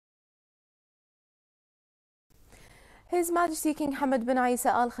His Majesty King Hamad bin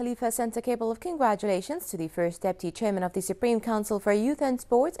Isa Al Khalifa sent a cable of congratulations to the first Deputy Chairman of the Supreme Council for Youth and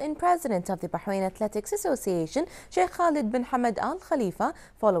Sports and President of the Bahrain Athletics Association, Sheikh Khalid bin Hamad Al Khalifa,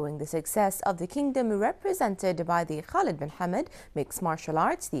 following the success of the kingdom represented by the Khalid bin Hamad Mixed Martial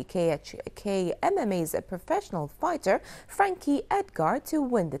Arts, the KHK MMA's professional fighter Frankie Edgar, to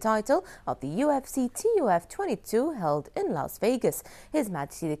win the title of the UFC TUF 22 held in Las Vegas. His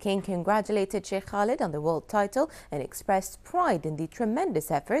Majesty the King congratulated Sheikh Khalid on the world title and expressed pride in the tremendous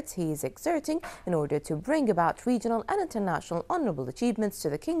efforts he is exerting in order to bring about regional and international honourable achievements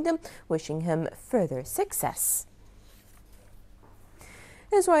to the kingdom, wishing him further success.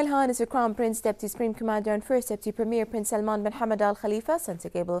 His Royal Highness the Crown Prince, Deputy Supreme Commander and First Deputy Premier Prince Salman bin Hamad Al Khalifa sent a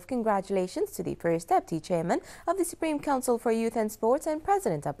cable of congratulations to the First Deputy Chairman of the Supreme Council for Youth and Sports and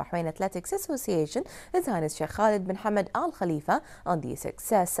President of Bahrain Athletics Association, His Highness Sheikh Khalid bin Hamad Al Khalifa, on the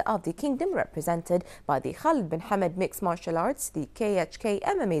success of the kingdom represented by the Khalid bin Hamad Mixed Martial Arts, the KHK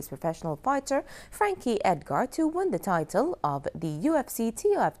MMA's professional fighter Frankie Edgar, to win the title of the UFC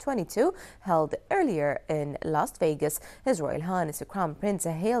TUF 22 held earlier in Las Vegas. His Royal Highness the Crown Prince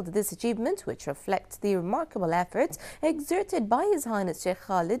hailed this achievement, which reflects the remarkable efforts exerted by His Highness Sheikh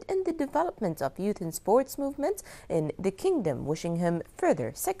Khalid in the development of youth and sports movement in the kingdom, wishing him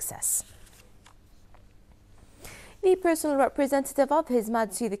further success. The personal representative of His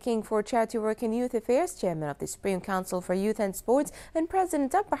Majesty the King for Charity Work and Youth Affairs, Chairman of the Supreme Council for Youth and Sports and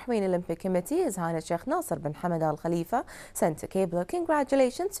President of Bahrain Olympic Committee, His Highness Sheikh Nasser bin Hamad Al Khalifa, sent a cable of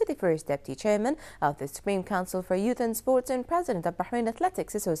congratulations to the First Deputy Chairman of the Supreme Council for Youth and Sports and President of Bahrain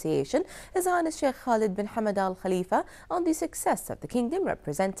Athletics Association, His Highness Sheikh Khalid bin Hamad Al Khalifa, on the success of the kingdom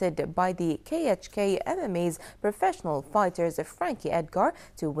represented by the KHK MMA's professional fighters Frankie Edgar,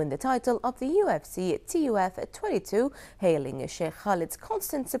 to win the title of the UFC TUF 22, hailing Sheikh Khalid's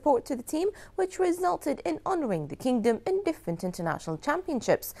constant support to the team, which resulted in honouring the kingdom in different international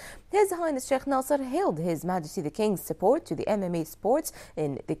championships. His Highness Sheikh Nasser hailed His Majesty the King's support to the MMA sports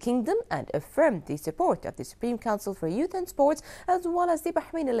in the kingdom and affirmed the support of the Supreme Council for Youth and Sports as well as the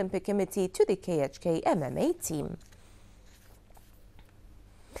Bahrain Olympic Committee to the KHK MMA team.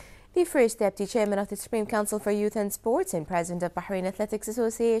 The First Deputy Chairman of the Supreme Council for Youth and Sports and President of Bahrain Athletics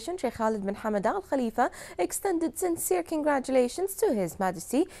Association, Sheikh Khalid bin Hamad Al Khalifa, extended sincere congratulations to His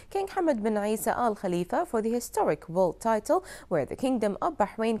Majesty King Hamad bin Isa Al Khalifa for the historic world title, where the Kingdom of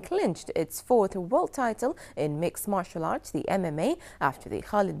Bahrain clinched its fourth world title in mixed martial arts, the MMA, after the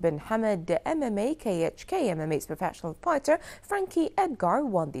Khalid bin Hamad MMA KHK MMA's professional fighter Frankie Edgar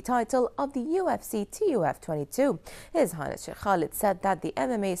won the title of the UFC TUF 22. His Highness Sheikh Khalid said that the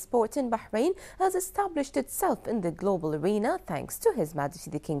MMA sport in Bahrain has established itself in the global arena thanks to His Majesty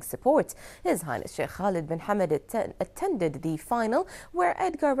the King's support. His Highness Sheikh Khalid bin Hamad attended the final, where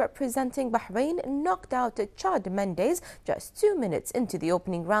Edgar, representing Bahrain, knocked out Chad Mendes just 2 minutes into the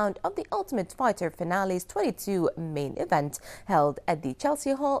opening round of the Ultimate Fighter Finale's 22 main event, held at the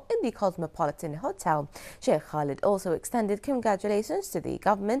Chelsea Hall in the Cosmopolitan Hotel. Sheikh Khalid also extended congratulations to the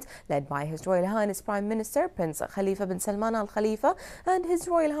government led by His Royal Highness Prime Minister Prince Khalifa bin Salman Al Khalifa and His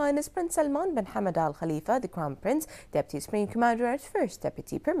Royal Highness Prince Salman bin Hamad Al Khalifa, the Crown Prince, Deputy Supreme Commander and First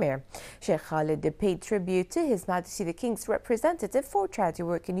Deputy Premier. Sheikh Khalid paid tribute to His Majesty the King's representative for Charity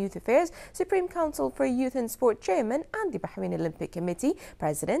Work and Youth Affairs, Supreme Council for Youth and Sport Chairman and the Bahrain Olympic Committee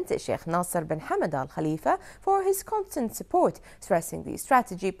President, Sheikh Nasser bin Hamad Al Khalifa, for his constant support, stressing the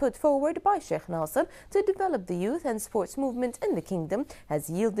strategy put forward by Sheikh Nasser to develop the youth and sports movement in the kingdom has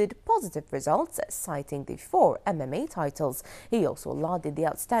yielded positive results, citing the 4 MMA titles. He also lauded the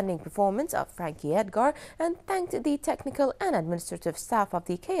outstanding performance of Frankie Edgar and thanked the technical and administrative staff of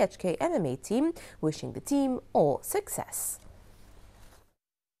the KHK MMA team, wishing the team all success.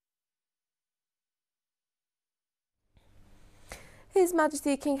 His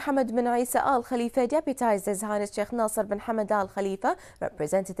Majesty King Hamad bin Isa Al Khalifa deputized His Highness Sheikh Nasser bin Hamad Al Khalifa,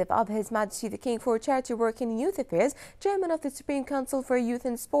 representative of His Majesty the King for Charity Work and Youth Affairs, Chairman of the Supreme Council for Youth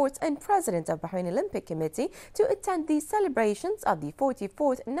and Sports and President of Bahrain Olympic Committee, to attend the celebrations of the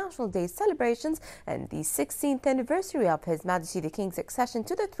 44th National Day celebrations and the 16th anniversary of His Majesty the King's accession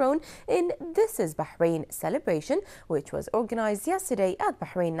to the throne in This Is Bahrain celebration, which was organized yesterday at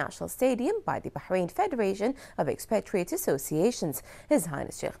Bahrain National Stadium by the Bahrain Federation of Expatriate Associations. Bulletins. His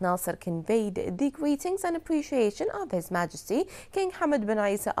Highness Sheikh Nasser conveyed the greetings and appreciation of His Majesty King Hamad bin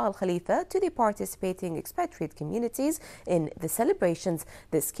Isa Al Khalifa to the participating expatriate communities in the celebrations.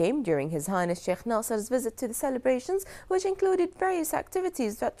 This came during His Highness Sheikh Nasser's visit to the celebrations, which included various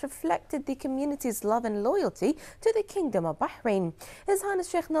activities that reflected the community's love and loyalty to the Kingdom of Bahrain. His Highness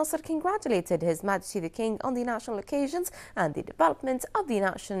Sheikh Nasser congratulated His Majesty the King on the national occasions and the development of the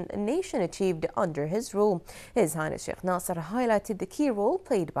nation achieved under his rule. His Highness Sheikh Nasser highlighted the key role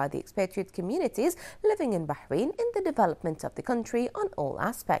played by the expatriate communities living in Bahrain in the development of the country on all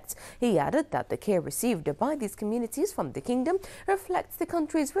aspects. He added that the care received by these communities from the Kingdom reflects the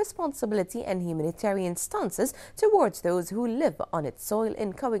country's responsibility and humanitarian stances towards those who live on its soil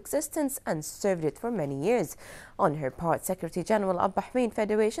in coexistence and served it for many years. On her part, Secretary General of Bahrain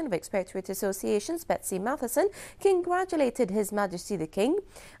Federation of Expatriate Associations, Betsy Matheson, congratulated His Majesty the King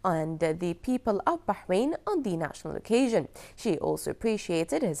and the people of Bahrain on the national occasion. She also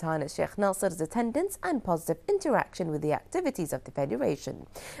appreciated His Highness Sheikh Nasser's attendance and positive interaction with the activities of the Federation.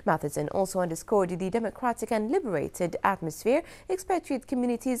 Matheson also underscored the democratic and liberated atmosphere expatriate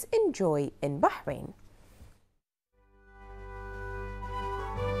communities enjoy in Bahrain.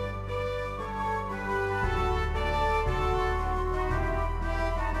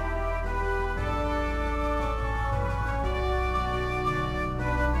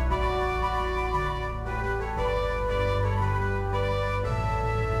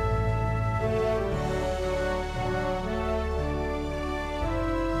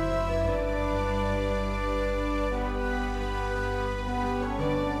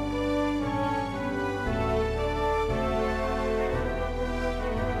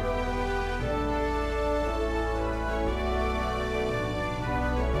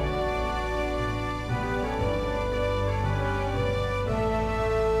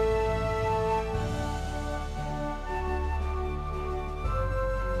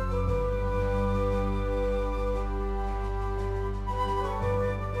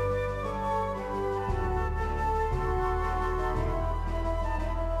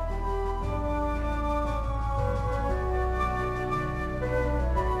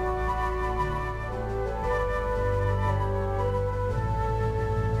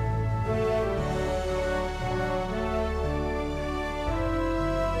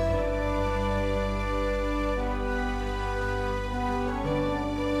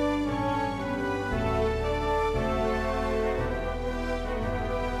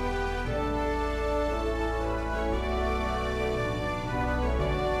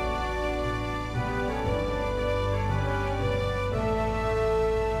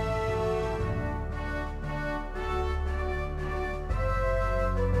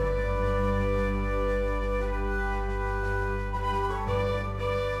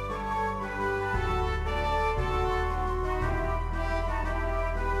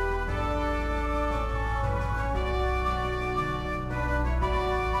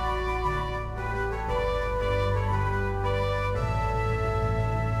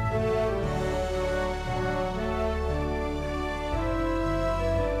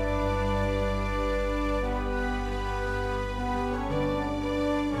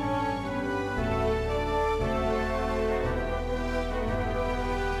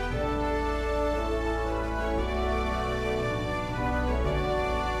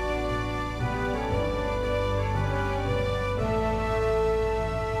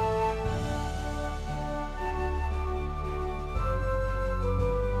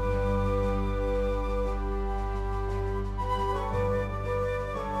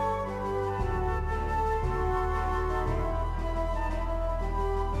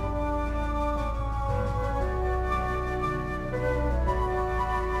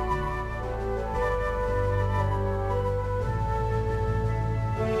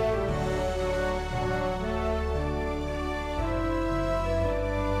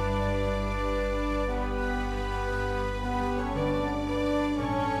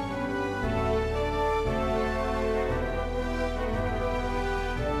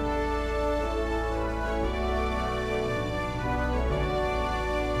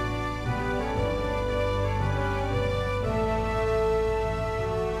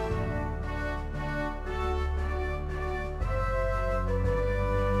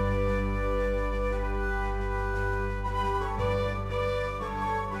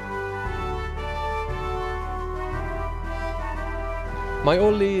 My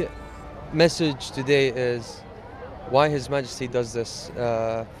only message today is why His Majesty does this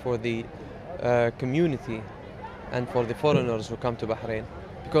for the community and for the foreigners who come to Bahrain.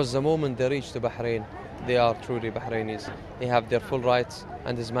 Because the moment they reach to Bahrain, they are truly Bahrainis. They have their full rights,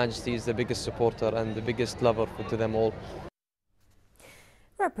 and His Majesty is the biggest supporter and the biggest lover to them all.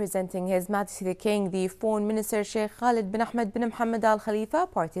 Representing His Majesty the King, the Foreign Minister Sheikh Khalid bin Ahmed bin Mohammed Al Khalifa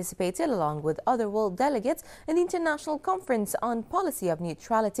participated along with other world delegates in the International Conference on Policy of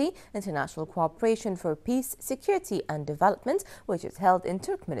Neutrality, International Cooperation for Peace, Security and Development, which is held in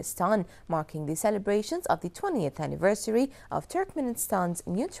Turkmenistan, marking the celebrations of the 20th anniversary of Turkmenistan's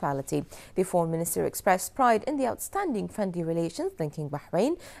neutrality. The Foreign Minister expressed pride in the outstanding friendly relations linking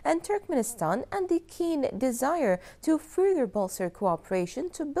Bahrain and Turkmenistan and the keen desire to further bolster cooperation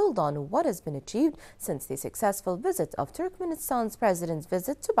to build on what has been achieved since the successful visit of Turkmenistan's president's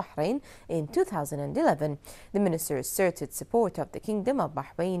visit to Bahrain in 2011. The minister asserted support of the Kingdom of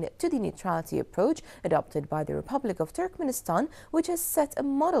Bahrain to the neutrality approach adopted by the Republic of Turkmenistan, which has set a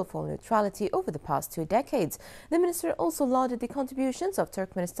model for neutrality over the past 2 decades. The minister also lauded the contributions of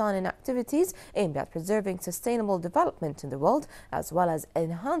Turkmenistan in activities aimed at preserving sustainable development in the world, as well as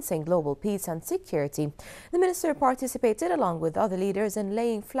enhancing global peace and security. The minister participated along with other leaders in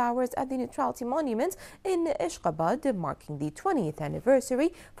laying flowers at the Neutrality Monument in Ashgabat, marking the 20th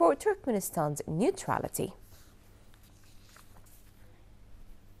anniversary for Turkmenistan's neutrality.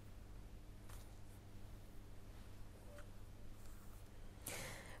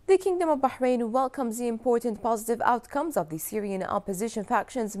 The Kingdom of Bahrain welcomes the important positive outcomes of the Syrian opposition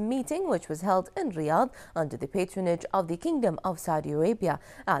factions meeting, which was held in Riyadh under the patronage of the Kingdom of Saudi Arabia.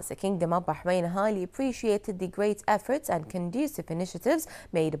 As the Kingdom of Bahrain highly appreciated the great efforts and conducive initiatives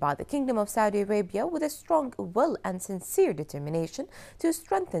made by the Kingdom of Saudi Arabia with a strong will and sincere determination to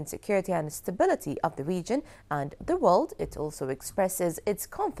strengthen security and stability of the region and the world, it also expresses its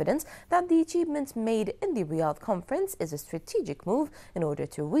confidence that the achievements made in the Riyadh conference is a strategic move in order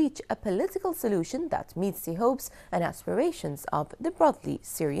to reach a political solution that meets the hopes and aspirations of the broadly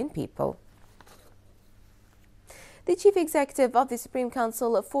Syrian people. The Chief Executive of the Supreme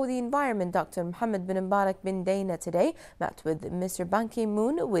Council for the Environment, Dr. Mohammed bin Mbarak bin Daina, today met with Mr. Ban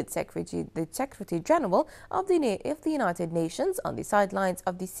Ki-moon, with the Secretary General of the United Nations, on the sidelines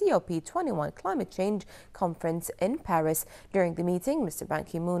of the COP21 Climate Change Conference in Paris. During the meeting, Mr. Ban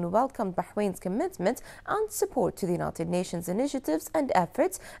Ki-moon welcomed Bahrain's commitment and support to the United Nations initiatives and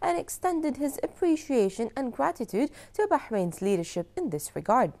efforts and extended his appreciation and gratitude to Bahrain's leadership in this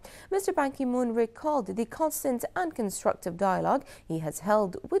regard. Mr. Ban Ki-moon recalled the constant and constructive dialogue he has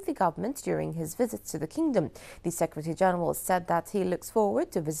held with the government during his visits to the kingdom. The Secretary General said that he looks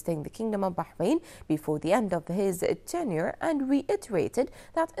forward to visiting the Kingdom of Bahrain before the end of his tenure and reiterated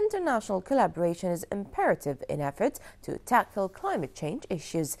that international collaboration is imperative in efforts to tackle climate change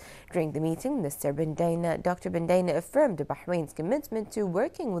issues. During the meeting, Dr. bin Daina affirmed Bahrain's commitment to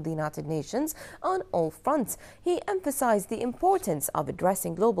working with the United Nations on all fronts. He emphasized the importance of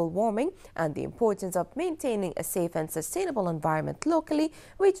addressing global warming and the importance of maintaining a safe and sustainable environment locally,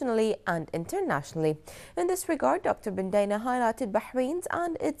 regionally and internationally. In this regard, Dr. bin Daina highlighted Bahrain's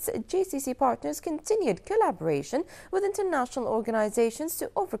and its GCC partners' continued collaboration with international organizations to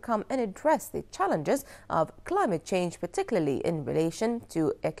overcome and address the challenges of climate change, particularly in relation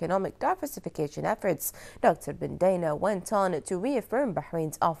to economic diversification efforts. Dr. bin Daina went on to reaffirm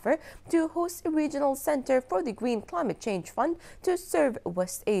Bahrain's offer to host a regional center for the Green Climate Change Fund to serve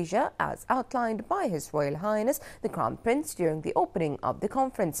West Asia, as outlined by His Royal Highness the Crown Prince during the opening of the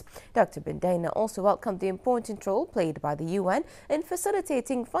conference. Dr. bin Daina also welcomed the important role played by the UN in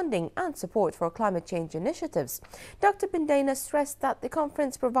facilitating funding and support for climate change initiatives. Dr. bin Daina stressed that the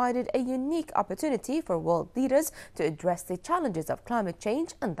conference provided a unique opportunity for world leaders to address the challenges of climate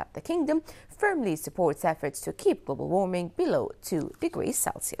change and that the kingdom firmly supports efforts to keep global warming below 2 degrees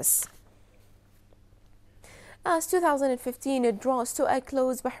Celsius. As 2015 draws to a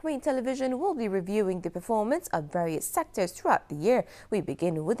close, Bahrain Television will be reviewing the performance of various sectors throughout the year. We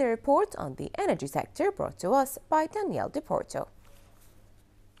begin with a report on the energy sector brought to us by Danielle Deporto.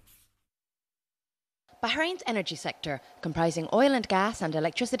 Bahrain's energy sector, comprising oil and gas and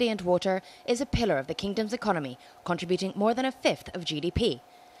electricity and water, is a pillar of the kingdom's economy, contributing more than a fifth of GDP.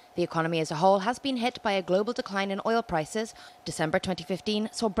 The economy as a whole has been hit by a global decline in oil prices. December 2015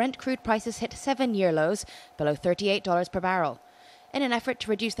 saw Brent crude prices hit 7-year lows, below $38 per barrel. In an effort to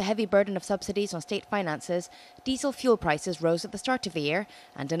reduce the heavy burden of subsidies on state finances, diesel fuel prices rose at the start of the year,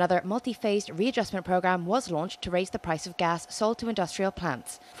 and another multi-phased readjustment programme was launched to raise the price of gas sold to industrial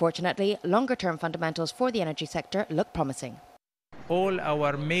plants. Fortunately, longer-term fundamentals for the energy sector look promising. All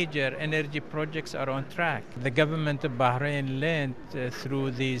our major energy projects are on track. The government of Bahrain learned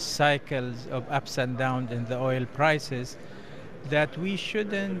through these cycles of ups and downs in the oil prices that we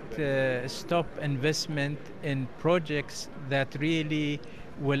shouldn't stop investment in projects that really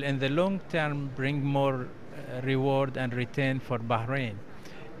will in the long term bring more reward and return for Bahrain.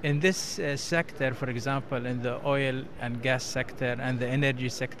 In this sector, for example, in the oil and gas sector and the energy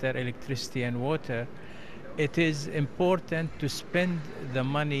sector, electricity and water, it is important to spend the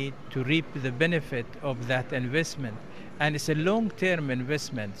money to reap the benefit of that investment. And it's a long-term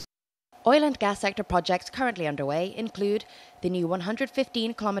investment. Oil and gas sector projects currently underway include the new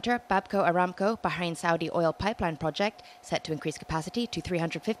 115-kilometre Babco-Aramco Bahrain-Saudi oil pipeline project, set to increase capacity to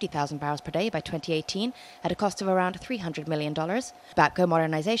 350,000 barrels per day by 2018 at a cost of around $300 million. Babco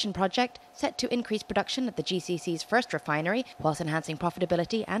modernisation project, set to increase production at the GCC's first refinery whilst enhancing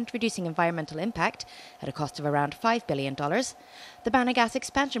profitability and reducing environmental impact at a cost of around $5 billion. The Bana gas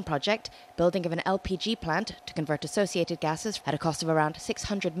expansion project, building of an LPG plant to convert associated gases at a cost of around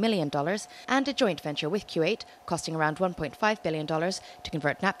 $600 million, and a joint venture with Kuwait costing around $1.5 billion to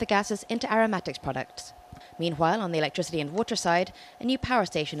convert naphtha gases into aromatics products. Meanwhile, on the electricity and water side, a new power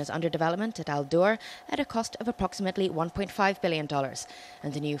station is under development at Al Dur at a cost of approximately $1.5 billion,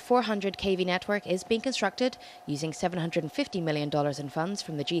 and a new 400 kV network is being constructed using $750 million in funds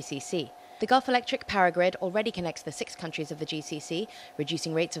from the GCC. The Gulf Electric power grid already connects the 6 countries of the GCC,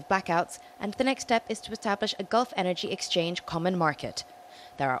 reducing rates of blackouts, and the next step is to establish a Gulf Energy Exchange common market.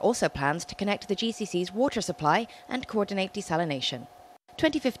 There are also plans to connect the GCC's water supply and coordinate desalination.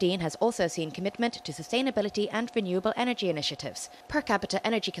 2015 has also seen commitment to sustainability and renewable energy initiatives. Per capita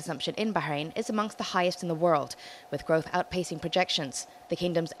energy consumption in Bahrain is amongst the highest in the world, with growth outpacing projections. The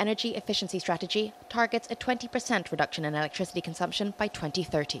kingdom's energy efficiency strategy targets a 20% reduction in electricity consumption by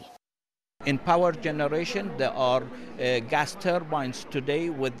 2030. In power generation, there are gas turbines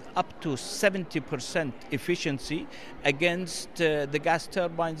today with up to 70% efficiency against the gas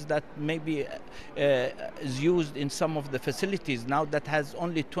turbines that maybe is used in some of the facilities now that has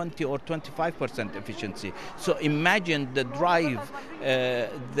only 20 or 25% efficiency. So imagine the drive,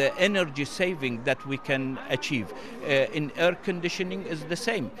 the energy saving that we can achieve. In air conditioning is the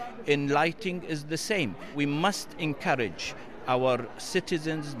same, in lighting is the same. We must encourage our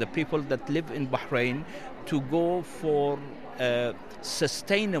citizens, the people that live in Bahrain, to go for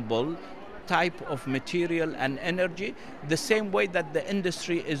sustainable type of material and energy, the same way that the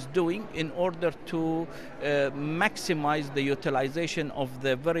industry is doing in order to maximize the utilization of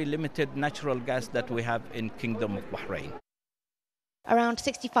the very limited natural gas that we have in Kingdom of Bahrain. Around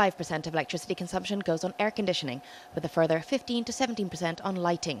 65% of electricity consumption goes on air conditioning, with a further 15 to 17% on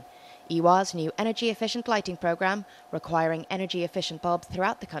lighting. EWA's new energy-efficient lighting programme, requiring energy-efficient bulbs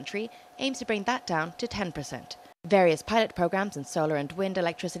throughout the country, aims to bring that down to 10%. Various pilot programmes in solar and wind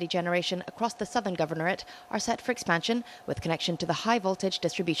electricity generation across the southern governorate are set for expansion, with connection to the high-voltage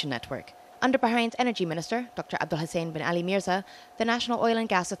distribution network. Under Bahrain's Energy Minister, Dr. Abdul Hussein bin Ali Mirza, the National Oil and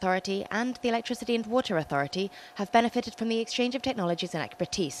Gas Authority and the Electricity and Water Authority have benefited from the exchange of technologies and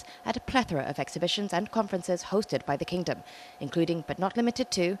expertise at a plethora of exhibitions and conferences hosted by the Kingdom, including but not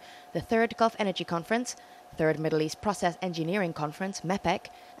limited to the 3rd Gulf Energy Conference, 3rd Middle East Process Engineering Conference, MEPEC,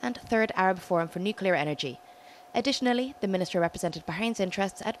 and 3rd Arab Forum for Nuclear Energy. Additionally, the Minister represented Bahrain's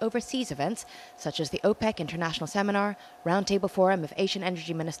interests at overseas events such as the OPEC International Seminar, Roundtable Forum of Asian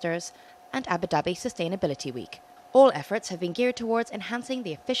Energy Ministers, and Abu Dhabi Sustainability Week. All efforts have been geared towards enhancing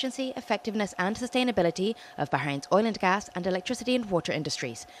the efficiency, effectiveness and sustainability of Bahrain's oil and gas and electricity and water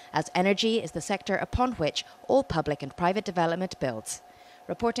industries, as energy is the sector upon which all public and private development builds.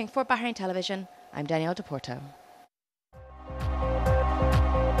 Reporting for Bahrain Television, I'm Danielle DePorto.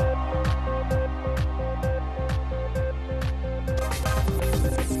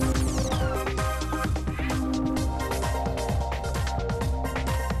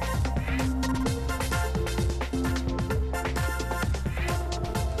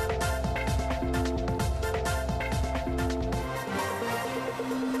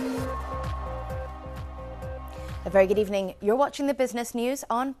 A very good evening. You're watching the business news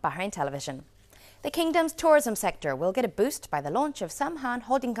on Bahrain Television. The Kingdom's tourism sector will get a boost by the launch of Samhan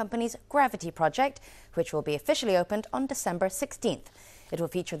Holding Company's Gravity project, which will be officially opened on December 16th. It will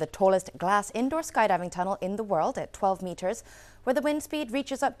feature the tallest glass indoor skydiving tunnel in the world at 12 metres, where the wind speed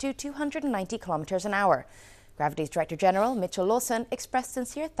reaches up to 290 kilometres an hour. Gravity's Director General, Mitchell Lawson, expressed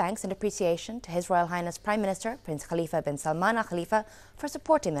sincere thanks and appreciation to His Royal Highness Prime Minister Prince Khalifa bin Salman Al Khalifa for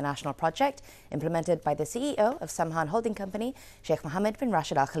supporting the national project implemented by the CEO of Samhan Holding Company, Sheikh Mohammed bin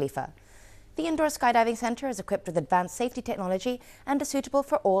Rashid Al Khalifa. The indoor skydiving centre is equipped with advanced safety technology and is suitable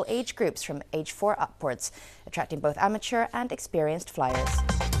for all age groups from age 4 upwards, attracting both amateur and experienced flyers.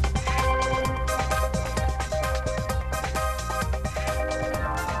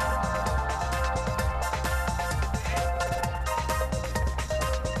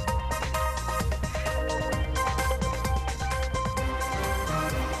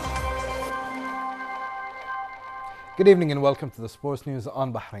 Good evening and welcome to the sports news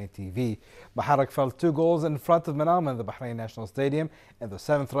on Bahrain TV. Bahrain fell 2 goals in front of Manama in the Bahrain National Stadium in the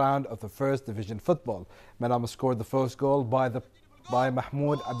 7th round of the First Division football. Manama scored the first goal by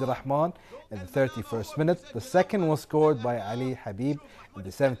Mahmoud Abdurrahman in the 31st minute. The second was scored by Ali Habib in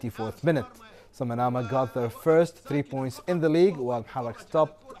the 74th minute. So Manama got their first 3 points in the league while Bahrain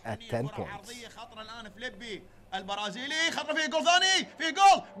stopped at 10 points.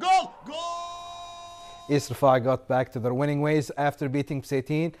 East Rafah got back to their winning ways after beating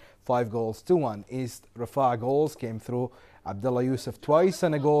Pseitin 5-1. East Rafah goals came through Abdullah Yusuf twice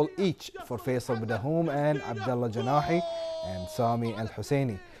and a goal each for Faisal Badahoum and Abdullah Janahi and Sami Al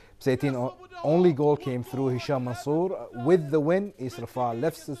Husseini. Pseitin only goal came through Hisham Mansour. With the win, East Rafah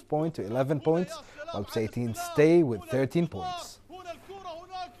lifts its point to 11 points while Pseitin stay with 13 points.